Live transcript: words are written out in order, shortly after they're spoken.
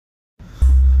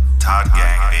Todd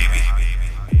gang, baby.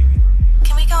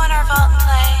 Can we go in our vault and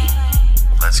play?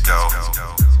 Let's go.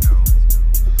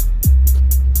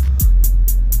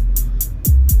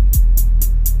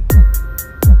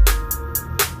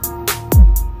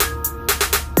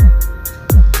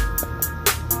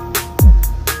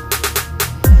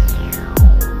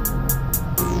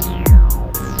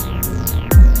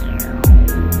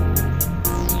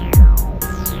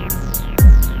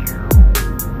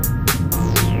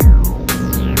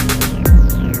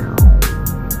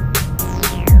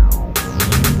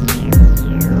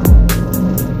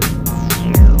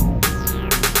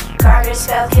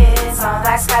 Spell kids on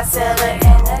like Godzilla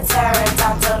in the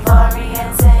pterodon,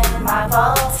 DeLoreans in my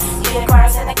vault,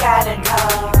 unicorns in the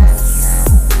catacombs.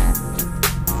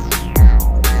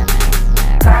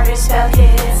 Garbage spell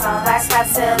kids on like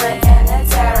Godzilla in the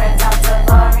pterodon,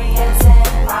 DeLoreans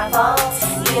in my vault,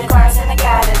 unicorns in the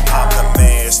catacombs. I'm the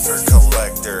master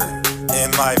collector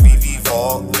in my BV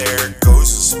vault. There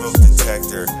goes the smoke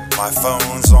detector. My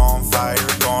phone's on fire,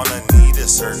 gonna need a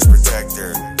surge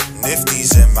protector.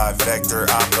 Nifty's in my vector,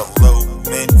 I'm the low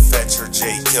mid fetcher,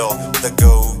 J-Kill, the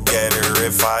go-getter.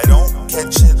 If I don't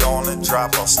catch it on a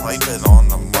drop, I'll snipe it on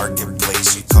the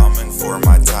marketplace. You coming for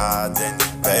my Todd, then you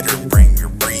better bring your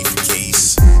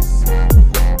briefcase.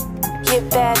 You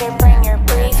better bring your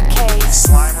briefcase.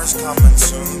 Slimer's coming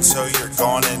soon, so you're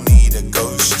gonna need a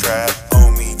ghost trap.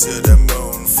 Owe me to the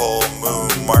moon, full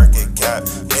moon, market cap.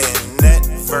 In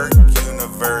network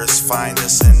universe, find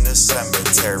us in the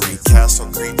cemetery. Castle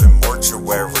creeping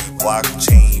mortuary,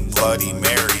 blockchain, Bloody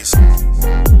Marys.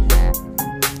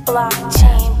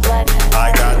 Blockchain, Bloody Marys.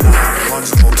 I got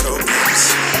non-fungible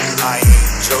tokens, I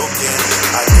ain't joking.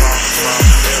 I come from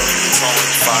millions on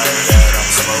fire that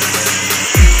I'm smoking.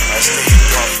 I stay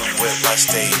puffin' with my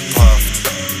stay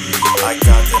puffed. I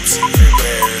got them secret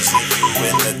bears, leave you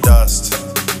in the dust.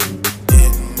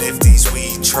 In Nifty's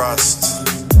we trust.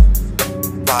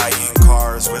 Buying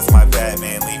cars with my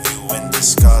Batman, leave you in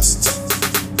disgust.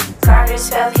 Garbage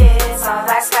spell kids on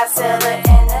like Godzilla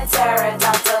in the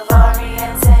pterodon,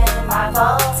 DeLoreans in my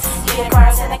vault,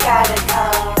 unicorns in the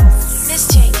catacombs. Miss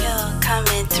J-Kill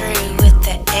coming through with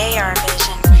the AR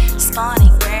vision,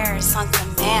 spawning rares on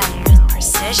command with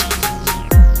precision.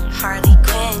 Harley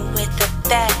Quinn with the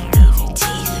bat, leave your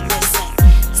teeth missing.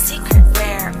 Secret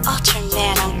rare,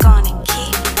 Ultraman, I'm gonna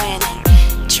keep winning.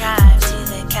 Drive to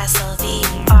the Castle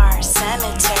VR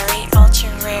Cemetery, ultra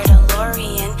rare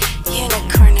DeLorean,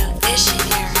 unicorn of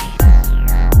visionary.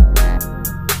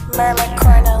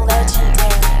 Mermacorn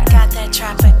legendary. Got that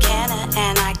Tropicana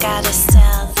and I got a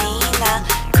Salvina,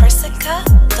 Corsica,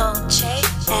 Dolce,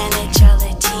 and a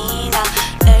Gelatina,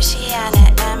 Oceana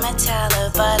and Metallo,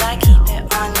 but I keep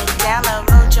it on the down low.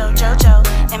 Mojo Jojo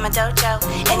in my dojo,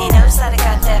 and he knows that I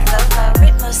got that flow.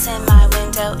 Ritmos in my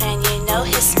window, and you know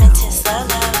his mint is low.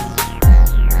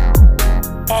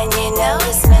 And you know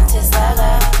his mint is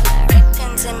low. Prick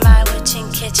pins in my witching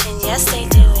kitchen, yes they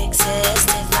do exist.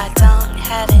 If I don't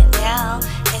have it now,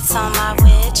 it's on my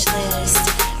wish list.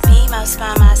 Mimos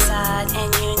by my side,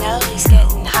 and you know he's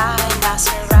getting high.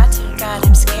 Nosferatu got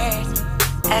him scared,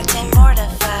 acting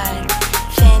mortified.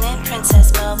 Finn and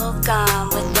Princess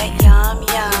Bubblegum with that yum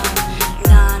yum.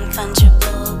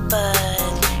 Non-fungible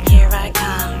bud, here I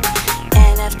come.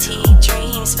 NFT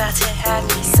dreams, about to have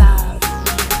me some.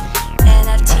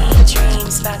 NFT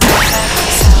dreams, about to have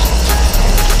me some.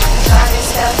 Garbage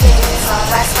spell kids on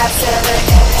like Godzilla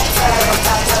in the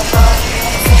pterodon,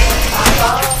 DeLoreans in my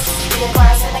vault,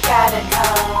 unicorns in the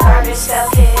catacombs. Garbage spell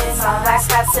kids on like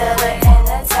Godzilla in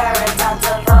the pterodon,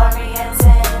 DeLoreans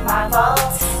in my vault,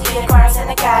 unicorns in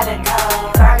the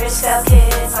catacombs. Garbage spell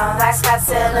kids on like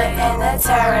Godzilla in the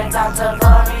pterodon,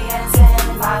 DeLoreans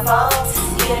in my vault,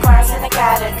 unicorns in the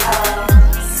catacombs.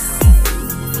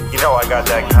 You know I got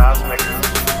that cosmic.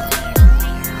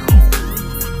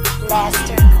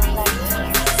 Master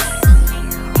collector.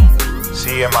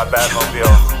 See you in my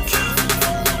Batmobile.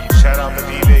 Shout out to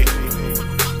BB.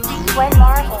 When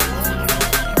Marvel.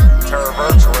 Terra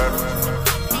Virtua.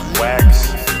 Wax.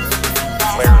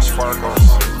 Flare sparkles.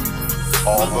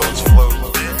 All boats float.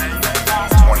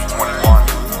 2021.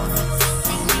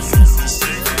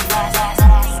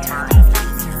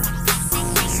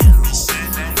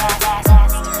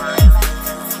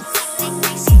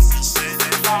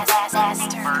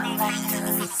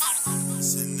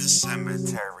 It's in the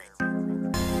cemetery.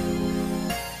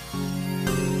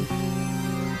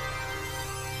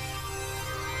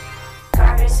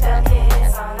 Garbage spell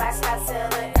kids on like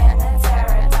Godzilla in the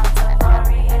pterodon,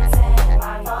 DeLoreans in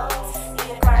my vault,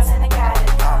 unicorns in the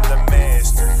catacombs. I'm the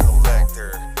master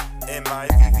collector in my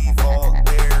BV vault.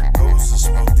 There goes the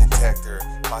smoke detector.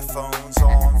 My phone's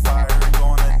on fire,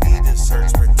 gonna need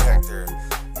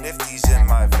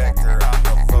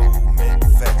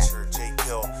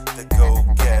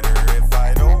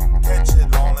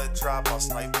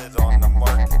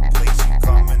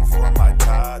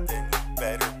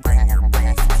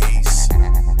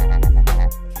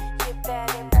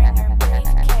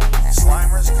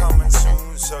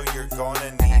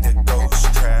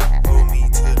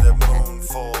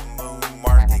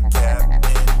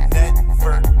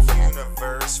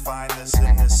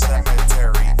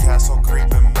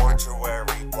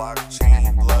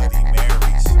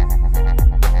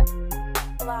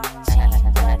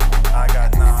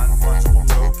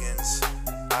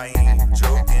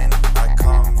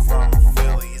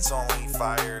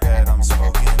fire that I'm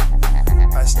smoking.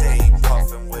 I stay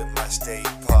puffin' with my stay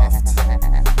puffed.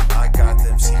 I got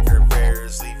them secret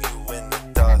rares, leave you in the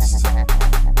dust.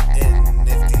 In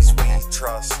NFTs we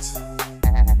trust.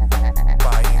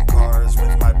 Buying cars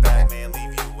with my Batman,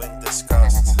 leave you in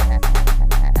disgust.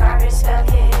 Garbage fell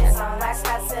kids on Max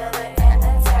Godzilla in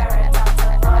the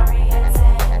pterodactyl warriors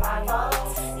in my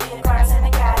vault. Unicorns in the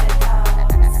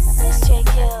catacombs. This J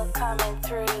Kill coming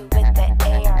through with the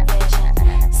AR vision.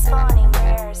 Spawning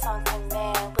rares on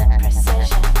command with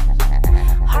precision.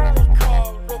 Harley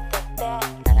Quinn with the bat,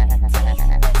 need teeth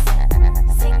missing.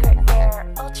 Secret rare,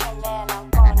 Ultraman, I'm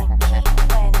gonna keep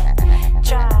winning.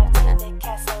 Drive to the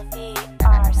Castle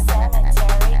VR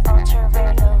cemetery. Ultra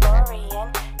rare DeLorean,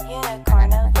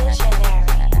 unicorn of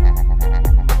visionary.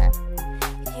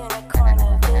 Unicorn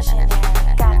of visionary.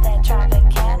 Got that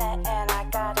Tropicana and I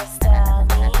got a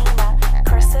Stellina.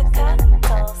 Corsica,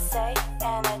 Dulce,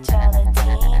 and a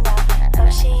Gelatina.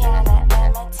 Oceana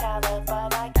and Metallo,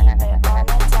 but I keep it on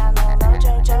the down low.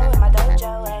 Mojo Joe in my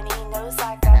dojo, and he knows I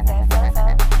got that fofo.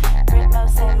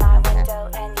 Rhythmos in my window,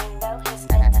 and you know his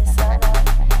mint is solo.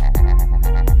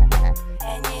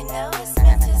 And you know his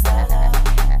mint is solo.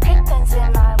 Krypton's in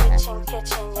my witching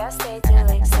kitchen, yes they do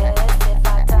exist. If I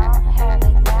don't have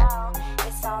it now,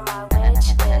 it's on my wish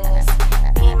list.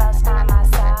 Bemo's by my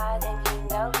side, and you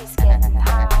know he's getting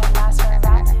high.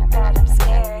 Nosferatu got him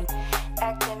scared,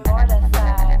 acting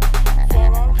mortified.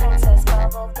 Finn and Princess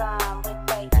Bubblegum with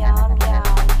that yum yum.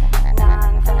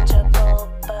 Non-fungible,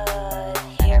 but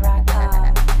here I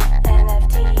come.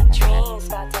 NFT dreams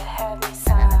about to have me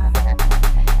some.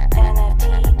 NFT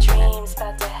dreams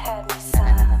about to have me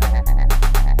some.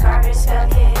 Garbage fell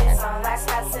kids on Max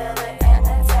Godzilla in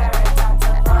the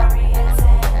pterodactyl warriors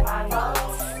in my vault.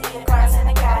 Unicorns in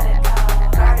the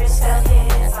catacombs. Garbage fell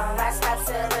kids on Max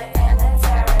Godzilla in the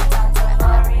pterodactyl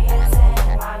warriors in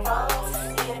my vault.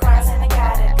 Unicorns in the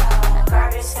catacombs.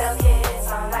 Garbage fell kids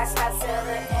on Max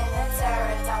Godzilla in the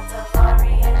pterodactyl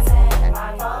warriors in my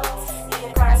vault.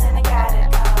 Unicorns in the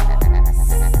catacombs.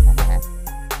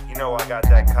 You know I got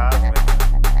that cosmic.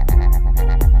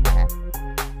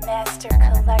 Master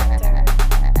Collector.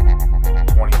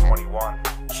 2021.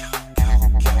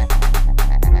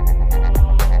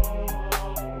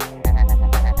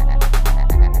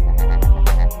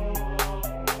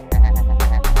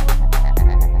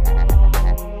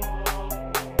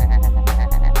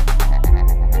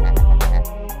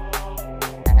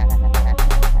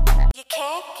 You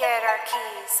can't get our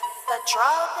keys. The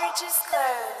drawbridge is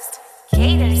closed.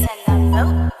 Gators and the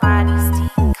milk bodies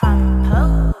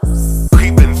decompose.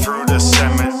 Creeping through the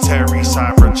cemetery,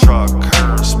 Cybertruck,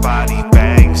 hearse, body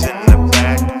bags in the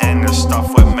back, and the stuff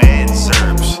with mad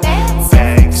serbs.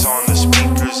 Bags on the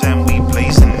speakers, and we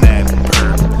blazing that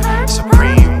perp.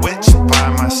 Supreme witch by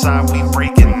my side, we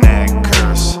breaking that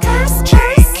curse. J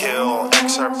Kill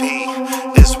XRP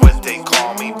is what they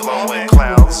call me, blowing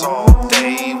clouds all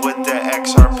day with the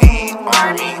XRP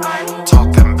army.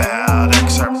 Talking about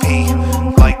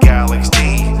XRP like Alex D.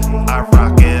 I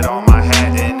rock it on my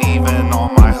hat and even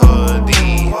on my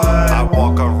hoodie. I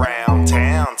walk around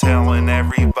town telling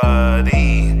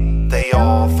everybody. They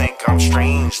all think I'm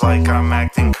strange, like I'm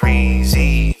acting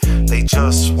crazy. They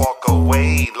just walk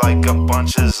away like a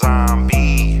bunch of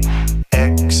zombie.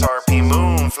 XRP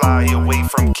moon, fly away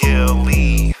from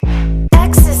Killy.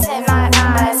 X is in my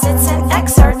eyes, it's an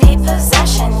XRP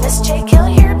possession. This J Kill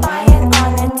here buying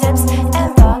on the dips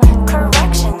and the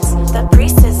corrections. The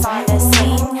priest is on the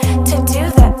scene to do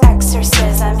the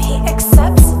exorcism. He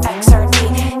accepts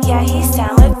XRP, yeah, he's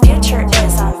down with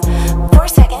futurism.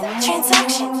 4-second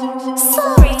transaction,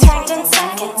 soul returned in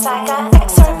seconds. I got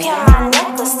XRP on my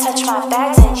necklace, touch my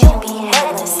bags and you'll be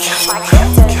headless. My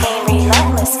crypto game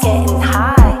relentless, getting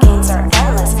high, gains are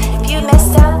endless. If you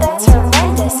missed out, that's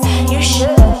horrendous. You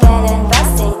should have been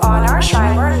investing on our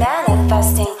shrine, we're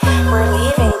manifesting. We're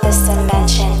leaving this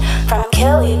dimension. From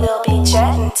Killy, we'll be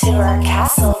jetting to our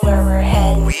castle where we're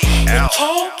heading. You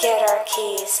can't get our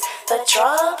keys, the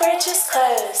drawbridge is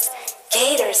closed.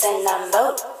 Gators and the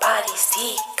moat bodies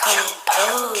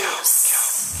decompose.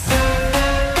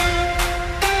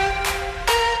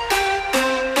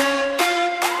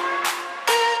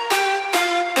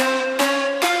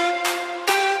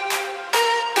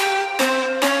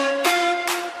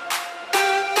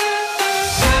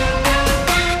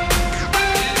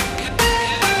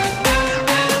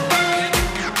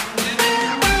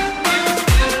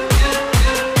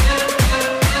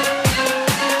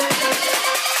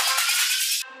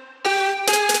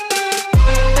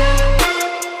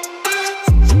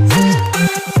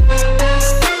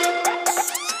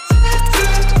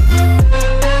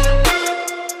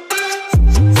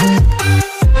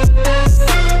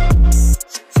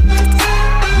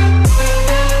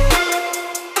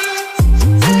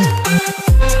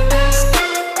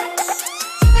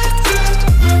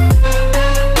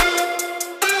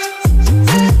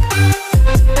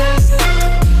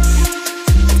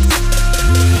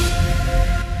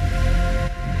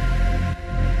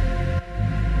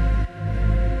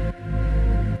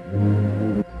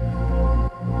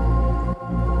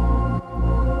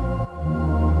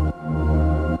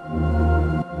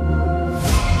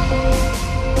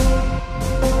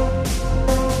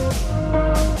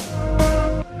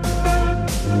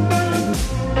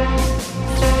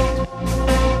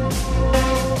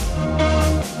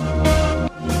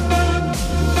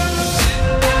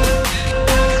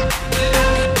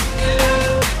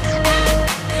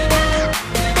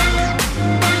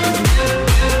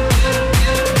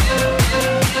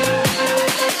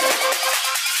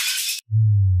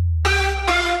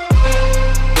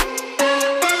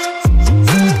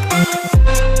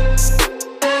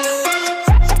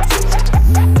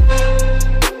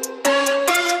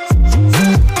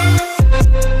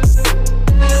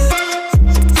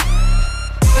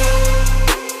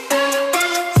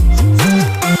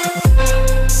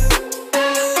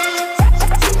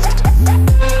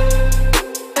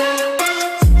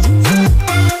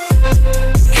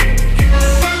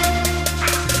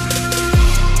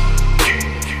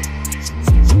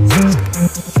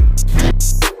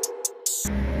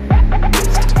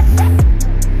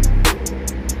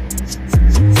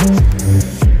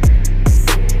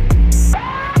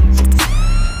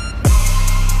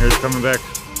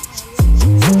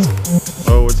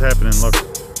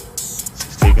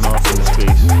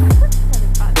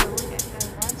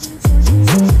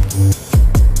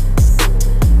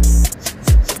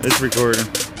 It's recording.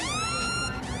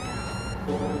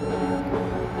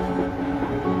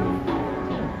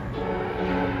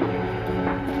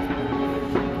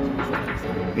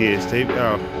 Yeah, it's taped.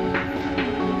 Oh.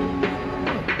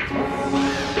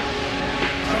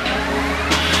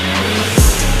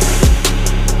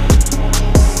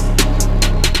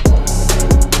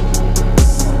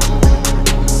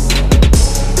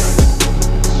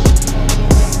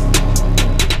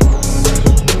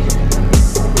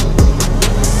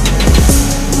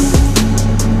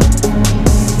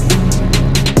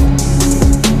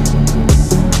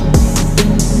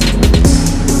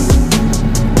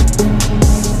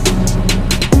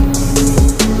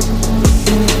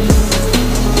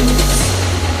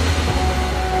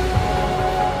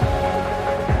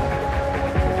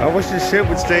 I wish this shit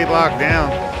would stay locked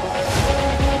down.